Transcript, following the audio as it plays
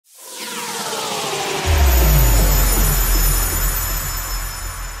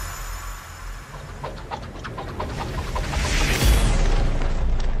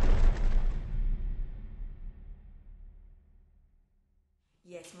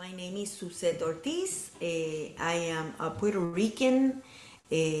My name is Suzzette Ortiz. I am a Puerto Rican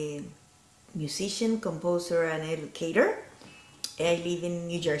musician, composer, and educator. I live in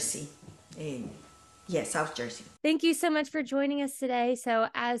New Jersey, South Jersey. Thank you so much for joining us today. So,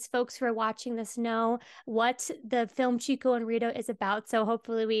 as folks who are watching this know what the film Chico and Rita is about, so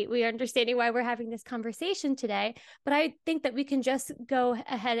hopefully we are understanding why we're having this conversation today. But I think that we can just go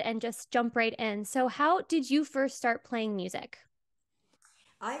ahead and just jump right in. So, how did you first start playing music?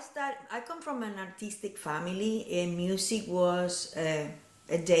 I come from an artistic family, and music was a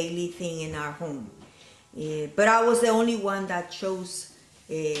daily thing in our home. But I was the only one that chose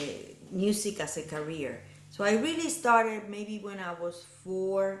uh, music as a career. So I really started maybe when I was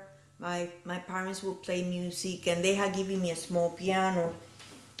 4. My parents would play music, and they had given me a small piano,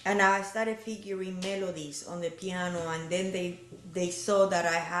 and I started figuring melodies on the piano, and then they saw that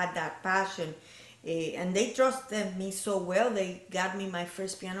I had that passion, and they trusted me so well. They got me my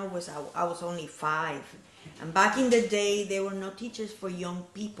first piano was I was only 5, and back in the day there were no teachers for young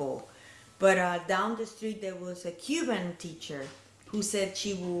people, but down the street there was a Cuban teacher who said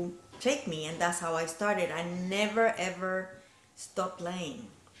she will take me, and that's how I started. I never ever stopped playing.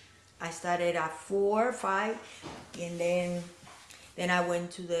 I started at 4, 5, and then I went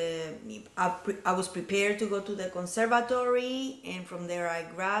to I was prepared to go to the conservatory, and from there I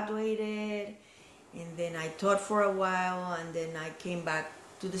graduated, and then I taught for a while, and then I came back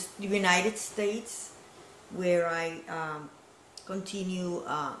to the United States, where I continue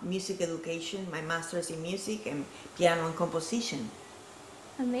music education, my master's in music and piano and composition.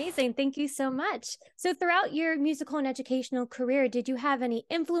 Amazing. Thank you so much. So, throughout your musical and educational career, did you have any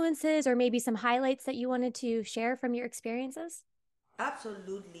influences or maybe some highlights that you wanted to share from your experiences?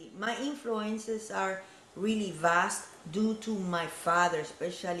 Absolutely. My influences are really vast due to my father,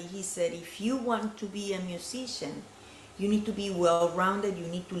 especially. He said, if you want to be a musician, you need to be well rounded, you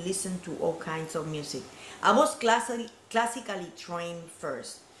need to listen to all kinds of music. I was classically trained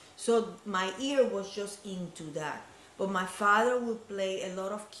first, so my ear was just into that. But my father would play a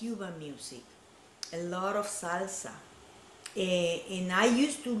lot of Cuban music, a lot of salsa, and I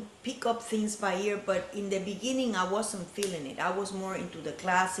used to pick up things by ear, but in the beginning I wasn't feeling it. I was more into the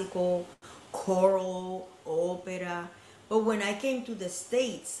classical, choral, opera. But when I came to the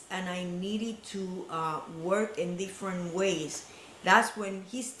States and I needed to work in different ways, that's when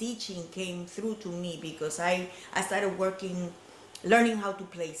his teaching came through to me, because I started working, learning how to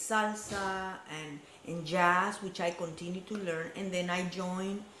play salsa and jazz, which I continued to learn. And then I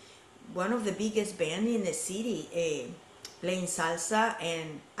joined one of the biggest band in the city, playing salsa,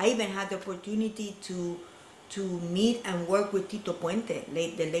 and I even had the opportunity to meet and work with Tito Puente,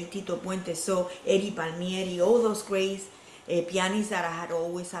 the late Tito Puente, so Eddie Palmieri, all those great pianists that I had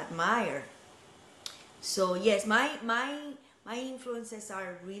always admired. So yes, my influences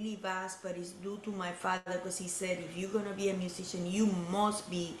are really vast, but it's due to my father, because he said, if you're gonna be a musician, you must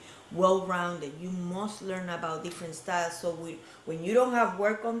be well-rounded. You must learn about different styles. So when you don't have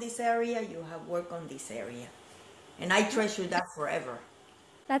work on this area, you have work on this area, and I treasure that forever.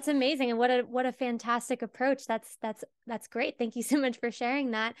 That's amazing, and what a fantastic approach. That's great. Thank you so much for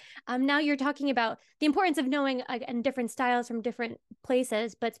sharing that. Now you're talking about the importance of knowing and different styles from different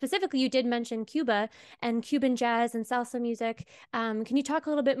places, but specifically you did mention Cuba and Cuban jazz and salsa music. Can you talk a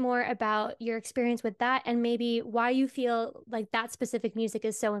little bit more about your experience with that and maybe why you feel like that specific music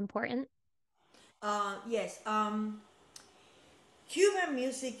is so important? Yes. Cuban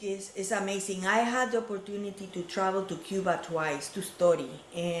music is amazing. I had the opportunity to travel to Cuba twice to study,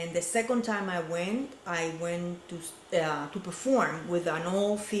 and the second time I went to perform with an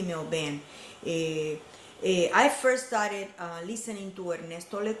all-female band. I first started listening to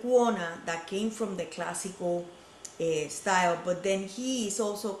Ernesto Lecuona, that came from the classical style, but then he is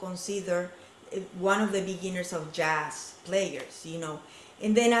also considered one of the beginners of jazz players, you know.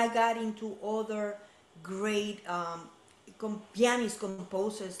 And then I got into other great pianist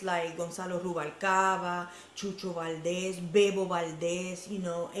composers like Gonzalo Rubalcaba, Chucho Valdés, Bebo Valdés, you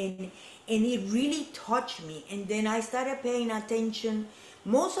know, and it really touched me. And then I started paying attention.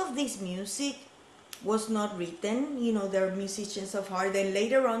 Most of this music was not written, you know, they're musicians of heart. Then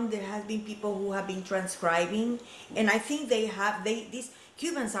later on, there has been people who have been transcribing, and I think these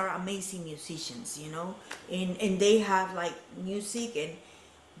Cubans are amazing musicians, you know, and they have like music,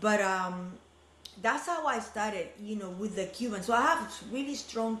 but that's how I started, you know, with the Cuban. So I have really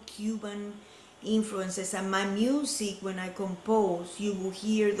strong Cuban influences, and my music, when I compose, you will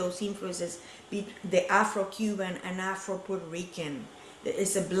hear those influences, the Afro-Cuban and Afro-Puerto Rican.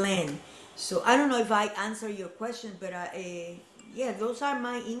 It's a blend. So I don't know if I answer your question, but yeah, those are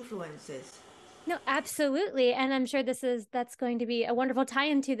my influences. No, absolutely. And I'm sure that's going to be a wonderful tie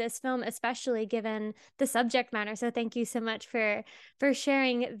into this film, especially given the subject matter. So thank you so much for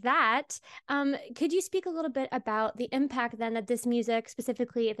sharing that. Could you speak a little bit about the impact then that this music,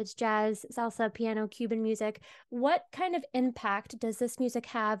 specifically if it's jazz, salsa, piano, Cuban music, what kind of impact does this music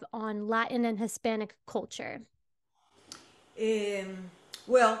have on Latin and Hispanic culture? Um,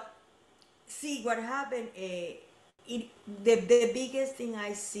 well, see what happened. It the biggest thing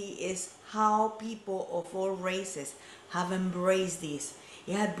I see is how people of all races have embraced this.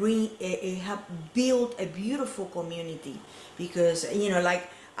 It have built a beautiful community because like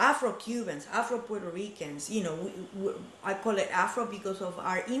Afro-Cubans, Afro-Puerto Ricans, I call it Afro because of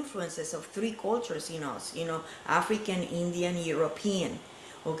our influences of three cultures in us, African, Indian, European,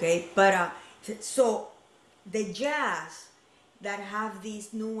 okay? But so the jazz that have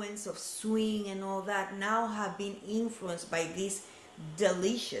this nuance of swing and all that now have been influenced by these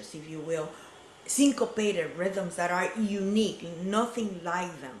delicious, if you will, syncopated rhythms that are unique, nothing like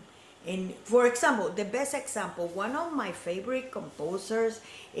them. And for example, the best example, one of my favorite composers,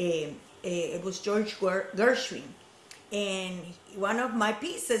 it was George Gershwin, and one of my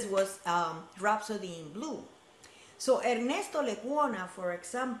pieces was Rhapsody in Blue. So Ernesto Lecuona, for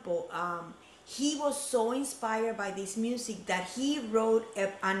example, he was so inspired by this music that he wrote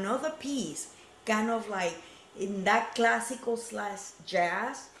another piece, kind of like in that classical slash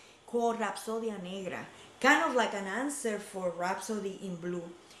jazz, called Rapsodia Negra, kind of like an answer for Rhapsody in Blue,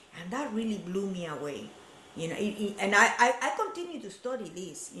 and that really blew me away. And I continue to study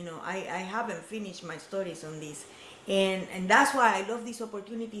this. I haven't finished my studies on this, and that's why I love these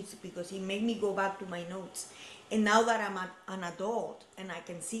opportunities because it made me go back to my notes. And now that an adult and I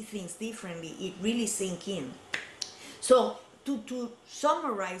can see things differently, it really sink in. So to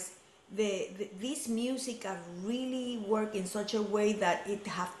summarize, this music have really worked in such a way that it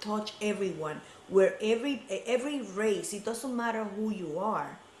have touched everyone, where every race, it doesn't matter who you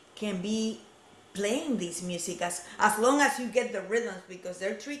are, can be playing this music as long as you get the rhythms because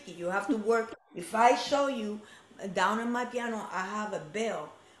they're tricky. You have to work. If I show you down on my piano, I have a bell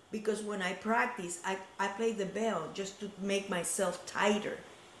because when I practice, I play the bell just to make myself tighter.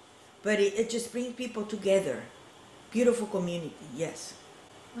 But it just brings people together. Beautiful community, yes.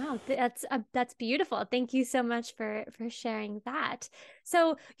 Wow, that's beautiful. Thank you so much for sharing that.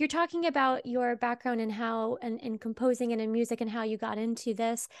 So you're talking about your background and how and in composing and in music and how you got into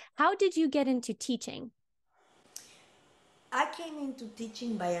this. How did you get into teaching? I came into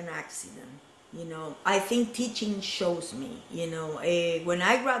teaching by an accident. I think teaching shows me. When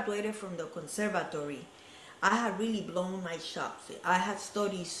I graduated from the conservatory, I had really blown my chops. I had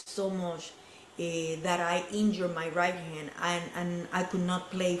studied so much that I injured my right hand and I could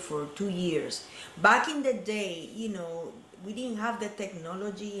not play for 2 years. Back in the day, we didn't have the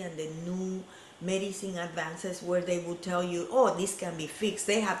technology and the new medicine advances where they would tell you, oh, this can be fixed.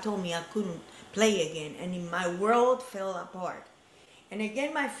 They have told me I couldn't play again, and my world fell apart. And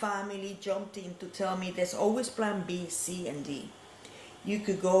again, my family jumped in to tell me there's always plan B, C, and D. You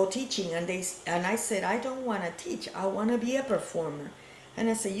could go teaching, and I said I don't want to teach. I want to be a performer. And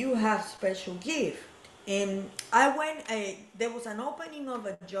I said you have special gift. And I went. There was an opening of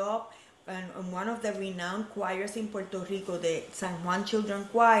a job, on one of the renowned choirs in Puerto Rico, the San Juan Children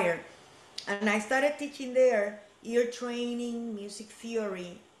Choir, and I started teaching there ear training, music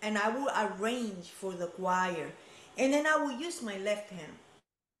theory, and I would arrange for the choir, and then I would use my left hand.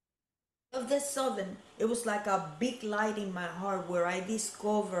 Of the sudden, it was like a big light in my heart where I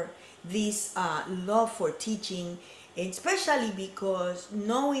discovered this love for teaching, especially because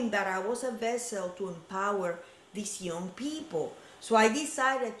knowing that I was a vessel to empower these young people. So I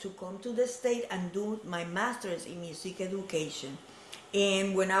decided to come to the state and do my master's in music education.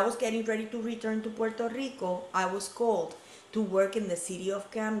 And when I was getting ready to return to Puerto Rico, I was called to work in the city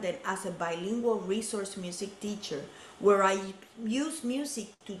of Camden as a bilingual resource music teacher, where I use music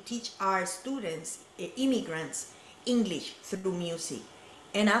to teach our students, immigrants, English through music.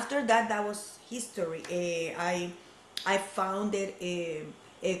 And after that, that was history. I founded a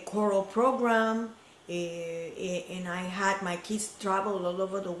choral program, and I had my kids travel all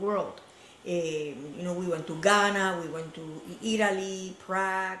over the world. We went to Ghana, we went to Italy,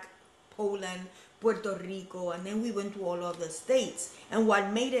 Prague, Poland, Puerto Rico, and then we went to all of the states. And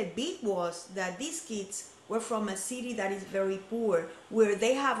what made it big was that these kids were from a city that is very poor, where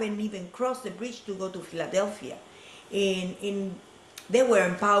they haven't even crossed the bridge to go to Philadelphia. And they were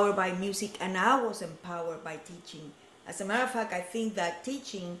empowered by music, and I was empowered by teaching. As a matter of fact, I think that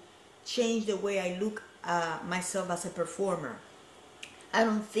teaching changed the way I look myself as a performer. I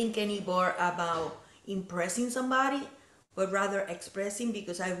don't think anymore about impressing somebody, but rather expressing,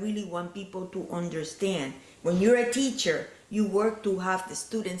 because I really want people to understand. When you're a teacher, you work to have the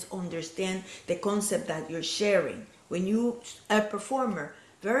students understand the concept that you're sharing. When you are a performer,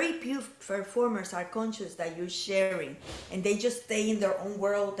 very few performers are conscious that you're sharing, and they just stay in their own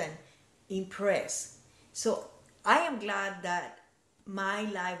world and impress. So I am glad that my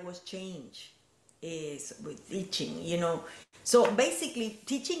life was changed is with teaching, you know. So basically,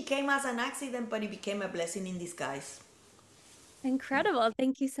 teaching came as an accident, but it became a blessing in disguise. Incredible.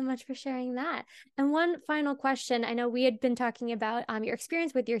 Thank you so much for sharing that. And one final question. I know we had been talking about your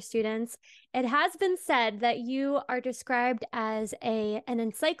experience with your students. It has been said that you are described as an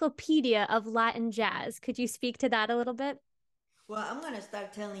encyclopedia of Latin jazz. Could you speak to that a little bit? Well, I'm going to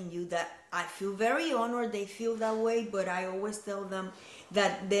start telling you that I feel very honored they feel that way, but I always tell them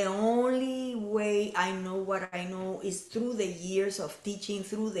that the only way I know what I know is through the years of teaching,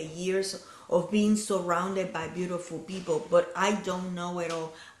 through the years of being surrounded by beautiful people, but I don't know it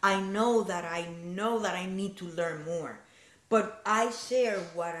all. I know that I need to learn more, but I share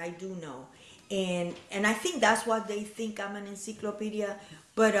what I do know. And I think that's what they think, I'm an encyclopedia,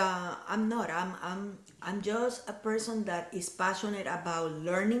 but I'm not. I'm just a person that is passionate about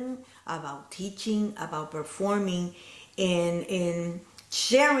learning, about teaching, about performing, and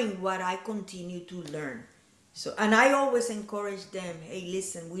sharing what I continue to learn. So, and I always encourage them, hey,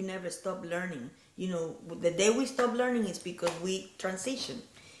 listen, we never stop learning. You know, the day we stop learning is because we transition.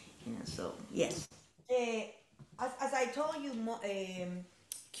 You know, so yes. As I told you,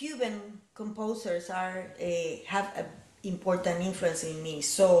 Cuban composers are have an important influence in me.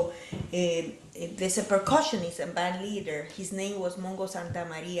 So there's a percussionist and band leader. His name was Mongo Santa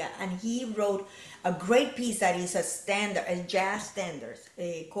Maria, and he wrote a great piece that is a standard, a jazz standard,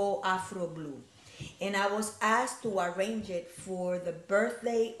 called Afro Blue. And I was asked to arrange it for the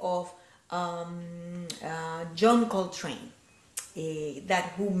birthday of John Coltrane,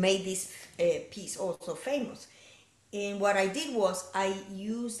 that who made this piece also famous. And what I did was I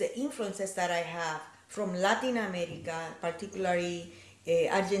used the influences that I have from Latin America, particularly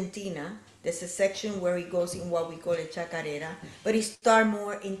Argentina. There's a section where it goes in what we call a chacarera, but it starts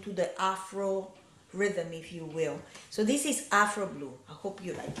more into the Afro rhythm, if you will. So this is Afro Blue. I hope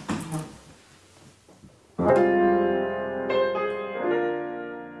you like it.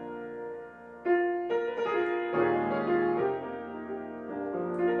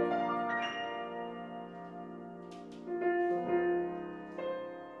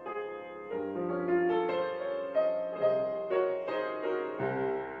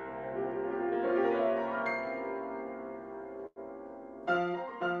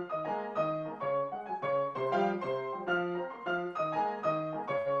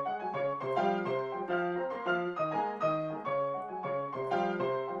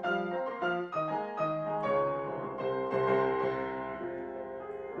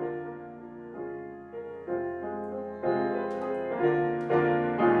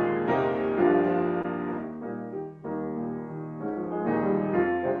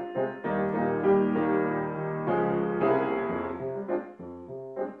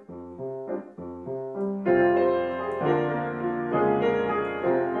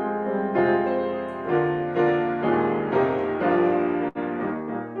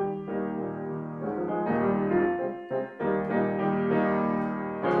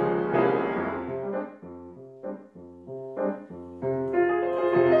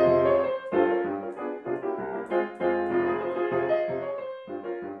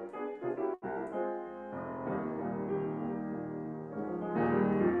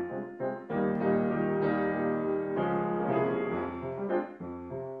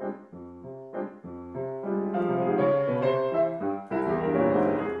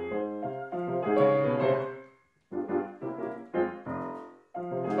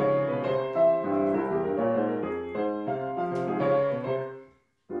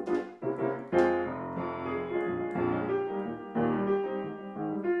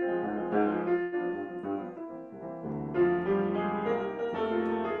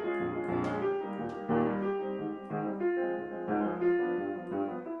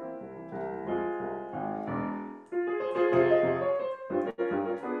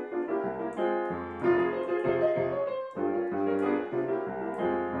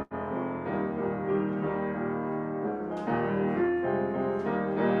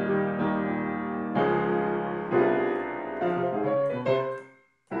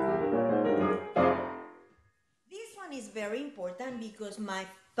 Is very important because my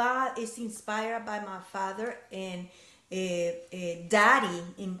father is inspired by my father and daddy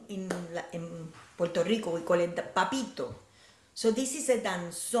in Puerto Rico. We call it the papito. So this is a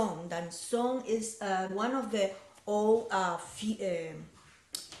danzón. Danzón is one of the all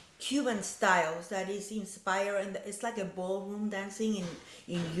Cuban styles that is inspired, and it's like a ballroom dancing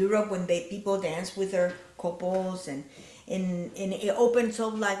in Europe when people dance with their couples, and it opens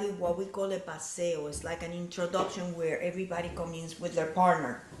up like what we call a paseo. It's like an introduction where everybody comes in with their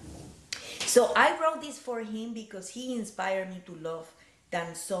partner. So I wrote this for him because he inspired me to love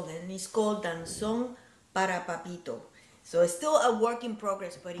danzón, and it's called Danzón para Papito. So it's still a work in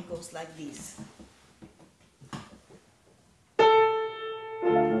progress, but it goes like this.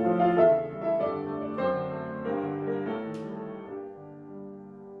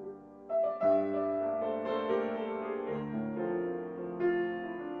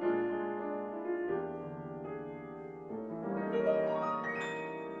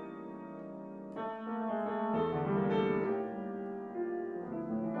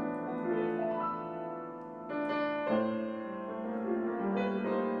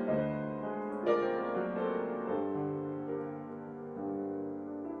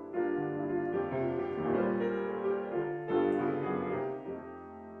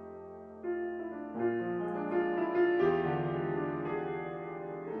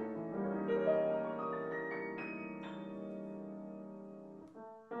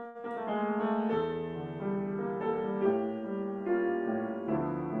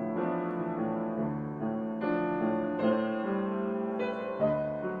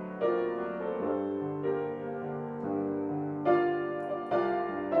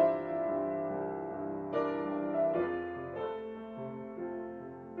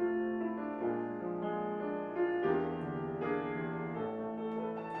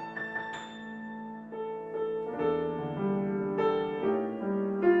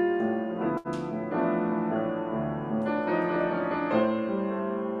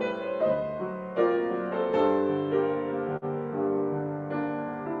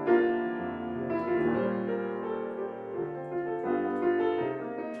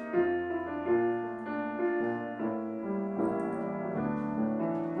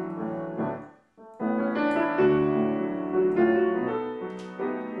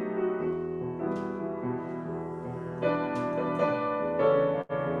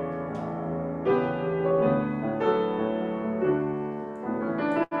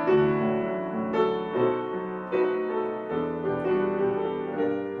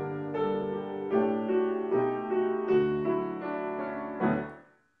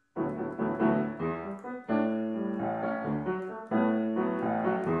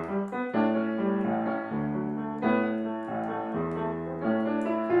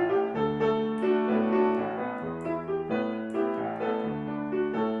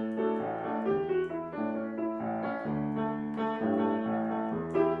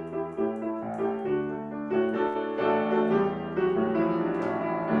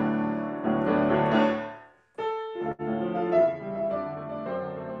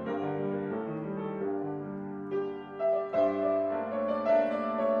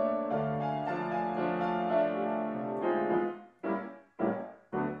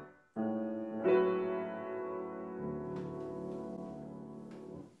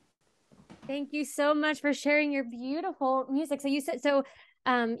 Thank you so much for sharing your beautiful music. So you said,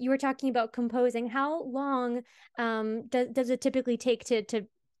 you were talking about composing. How long does it typically take to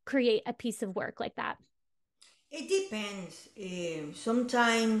create a piece of work like that? It depends.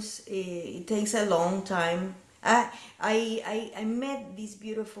 Sometimes it takes a long time. I met this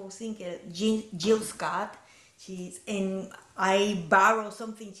beautiful singer, Jill Scott. And I borrowed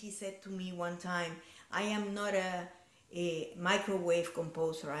something she said to me one time. I am not a microwave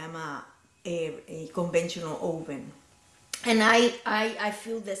composer. I am a conventional oven. And I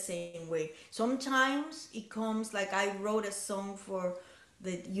feel the same way. Sometimes it comes like I wrote a song for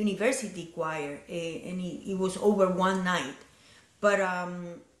the university choir, and it was over one night. But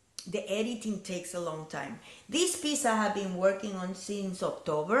the editing takes a long time. This piece I have been working on since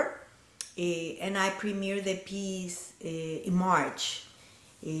October, and I premiered the piece in March.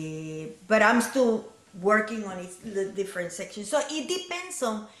 But I'm still working on its the different sections. So it depends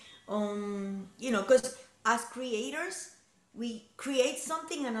on because as creators, we create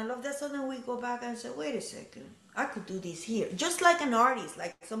something and all of a sudden we go back and say, wait a second, I could do this here. Just like an artist,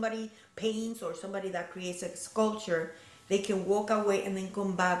 like somebody paints or somebody that creates a sculpture, they can walk away and then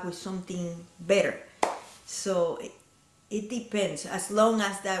come back with something better. So it depends. As long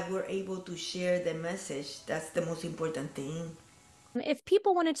as that we're able to share the message, that's the most important thing. If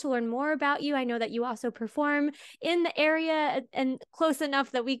people wanted to learn more about you, I know that you also perform in the area and close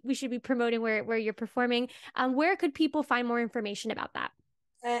enough that we should be promoting where you're performing. Where could people find more information about that?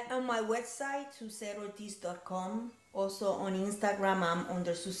 On my my website, SuzzetteOrtiz.com. Also on Instagram, I'm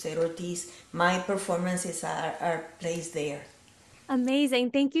under Suzzette Ortiz. My performances are placed there.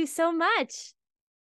 Amazing. Thank you so much.